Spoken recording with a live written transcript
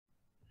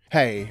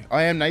Hey,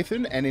 I am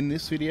Nathan, and in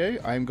this video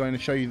I am going to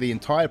show you the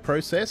entire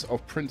process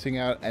of printing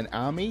out an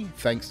army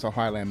thanks to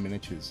Highland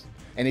Miniatures.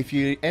 And if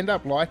you end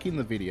up liking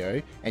the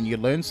video and you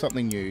learn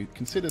something new,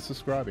 consider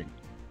subscribing.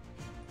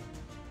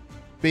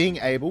 Being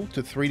able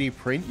to 3D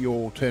print your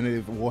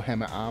alternative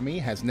Warhammer army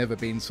has never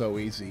been so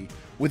easy.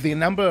 With the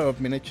number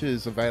of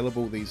miniatures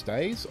available these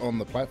days on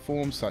the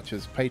platforms such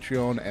as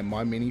Patreon and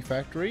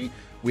Myminifactory,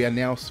 we are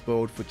now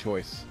spoiled for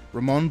choice.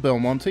 Ramon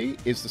Belmonte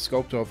is the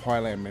sculptor of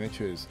Highland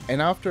Miniatures,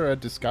 and after a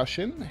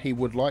discussion, he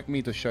would like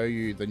me to show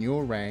you the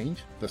newer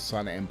range, the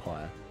Sun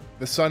Empire.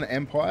 The Sun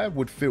Empire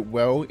would fit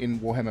well in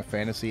Warhammer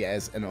Fantasy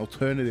as an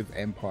alternative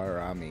Empire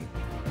army.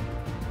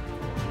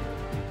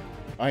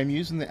 I am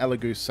using the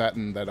Elegoo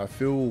Saturn that I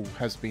feel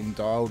has been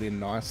dialed in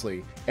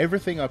nicely.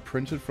 Everything I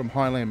printed from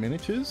Highland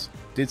Miniatures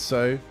did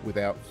so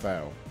without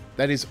fail.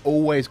 That is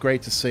always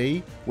great to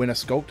see when a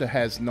sculptor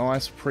has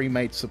nice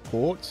pre-made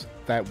supports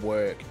that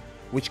work,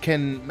 which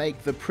can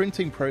make the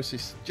printing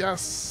process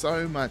just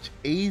so much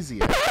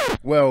easier.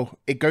 Well,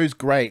 it goes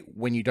great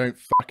when you don't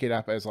fuck it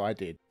up as I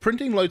did.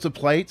 Printing loads of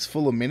plates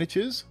full of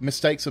miniatures,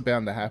 mistakes are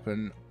bound to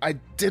happen. I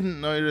didn't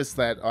notice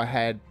that I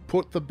had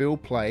put the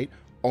build plate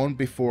on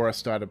before I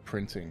started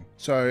printing.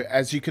 So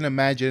as you can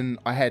imagine,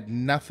 I had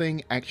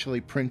nothing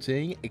actually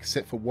printing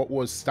except for what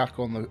was stuck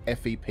on the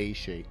FEP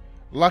sheet.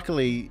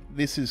 Luckily,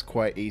 this is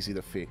quite easy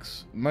to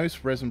fix.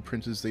 Most resin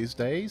printers these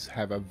days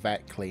have a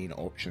vat clean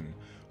option,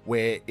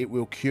 where it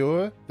will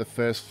cure the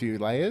first few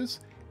layers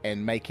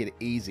and make it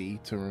easy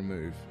to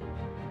remove.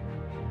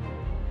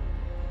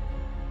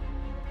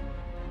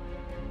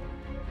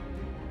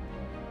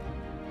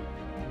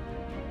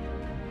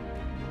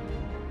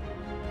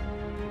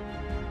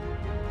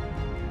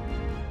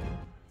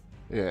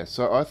 Yeah,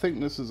 so I think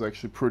this is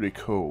actually pretty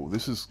cool.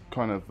 This is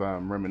kind of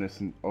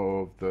reminiscent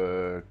of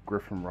the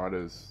Griffin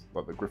Riders,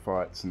 like the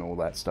Griffites and all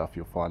that stuff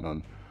you'll find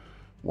on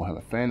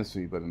Warhammer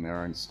Fantasy, but in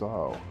their own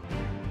style.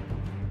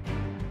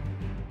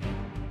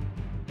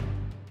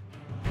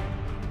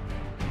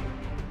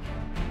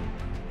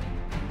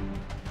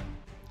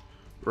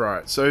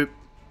 Right, so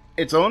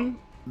it's on.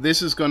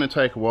 This is going to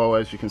take a while.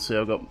 As you can see,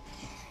 I've got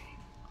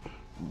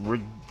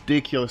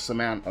ridiculous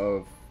amount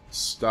of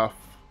stuff.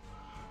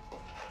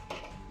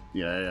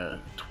 Yeah,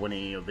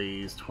 20 of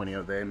these, 20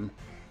 of them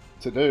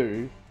to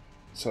do.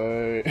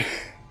 So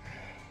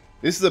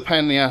this is a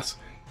pain in the ass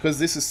because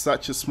this is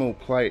such a small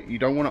plate. You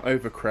don't want to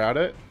overcrowd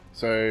it,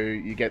 so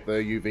you get the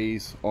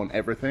UVs on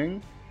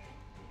everything.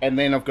 And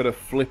then I've got to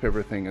flip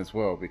everything as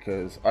well,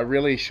 because I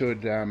really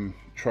should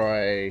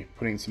try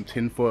putting some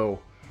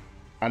tinfoil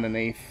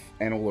underneath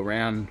and all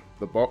around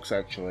the box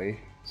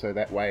actually, so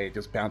that way it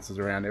just bounces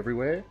around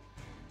everywhere.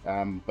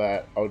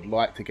 But I would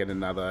like to get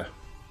another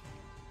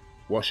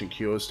wash and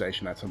cure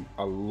station that's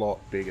a lot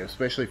bigger,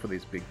 especially for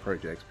these big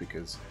projects,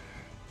 because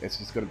it's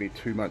just going to be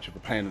too much of a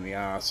pain in the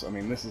ass. I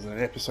mean, this is an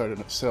episode in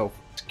itself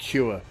to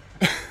cure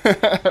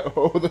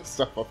all the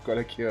stuff I've got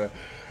to cure.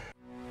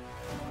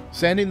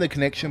 Sanding the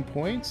connection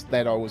points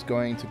that I was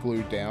going to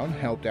glue down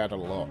helped out a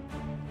lot.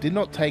 Did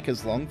not take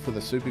as long for the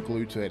super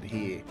glue to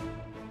adhere.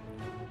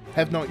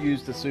 Have not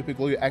used the super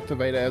glue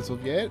activator as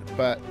of yet,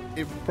 but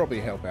it would probably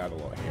help out a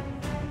lot here.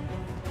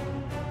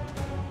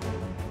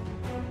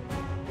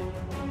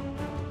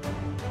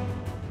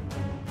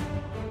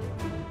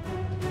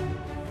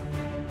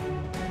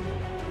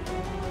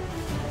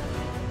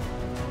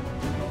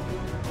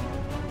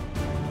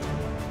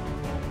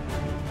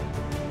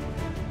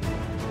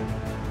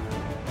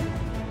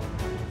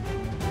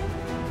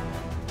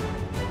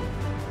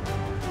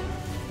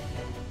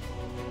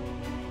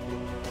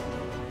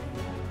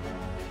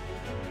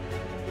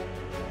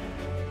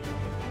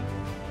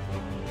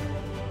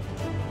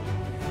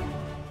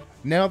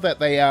 Now that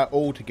they are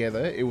all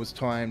together, it was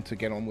time to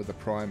get on with the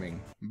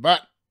priming.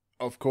 But,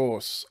 of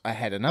course, I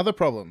had another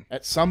problem.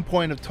 At some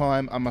point of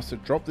time, I must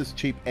have dropped this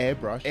cheap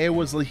airbrush. Air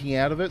was leaking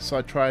out of it, so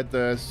I tried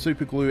the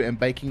super glue and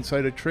baking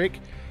soda trick.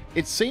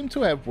 It seemed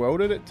to have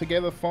welded it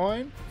together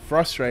fine.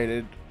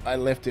 Frustrated, I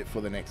left it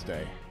for the next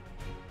day.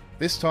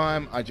 This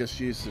time, I just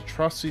used the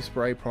trusty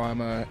spray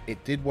primer.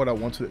 It did what I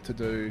wanted it to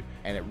do,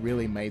 and it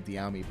really made the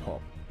army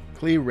pop.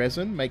 Clear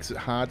resin makes it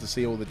hard to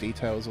see all the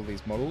details of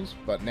these models,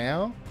 but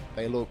now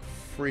they look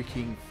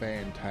freaking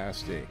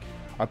fantastic.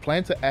 I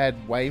plan to add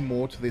way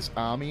more to this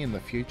army in the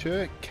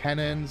future.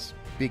 Cannons,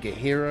 bigger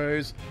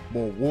heroes,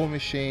 more war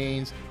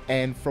machines,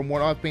 and from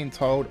what I've been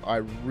told, I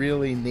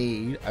really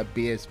need a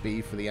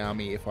BSB for the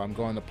army if I'm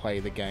going to play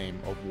the game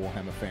of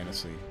Warhammer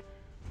Fantasy.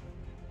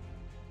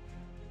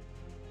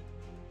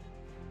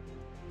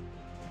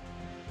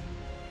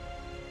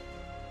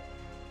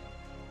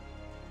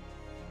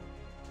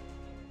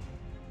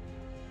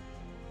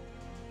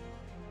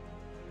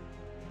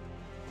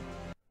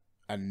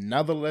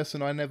 Another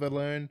lesson I never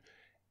learned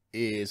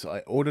is I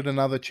ordered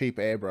another cheap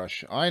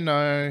airbrush. I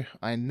know,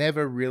 I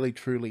never really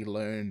truly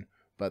learn,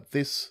 but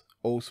this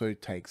also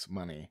takes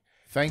money.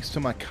 Thanks to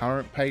my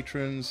current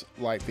patrons,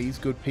 like these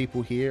good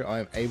people here,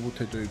 I am able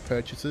to do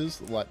purchases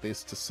like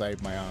this to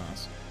save my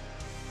ass.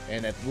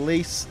 And at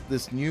least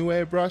this new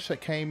airbrush that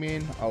came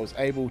in, I was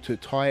able to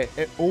tie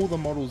all the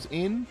models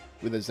in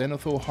with a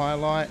Zenithal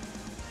highlight,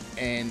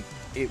 and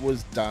it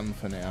was done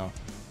for now.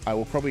 I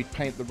will probably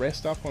paint the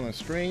rest up on the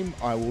stream.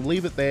 I will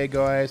leave it there,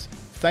 guys.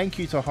 Thank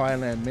you to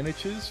Highland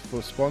Miniatures for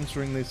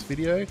sponsoring this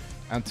video.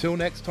 Until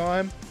next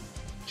time,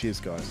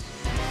 cheers guys.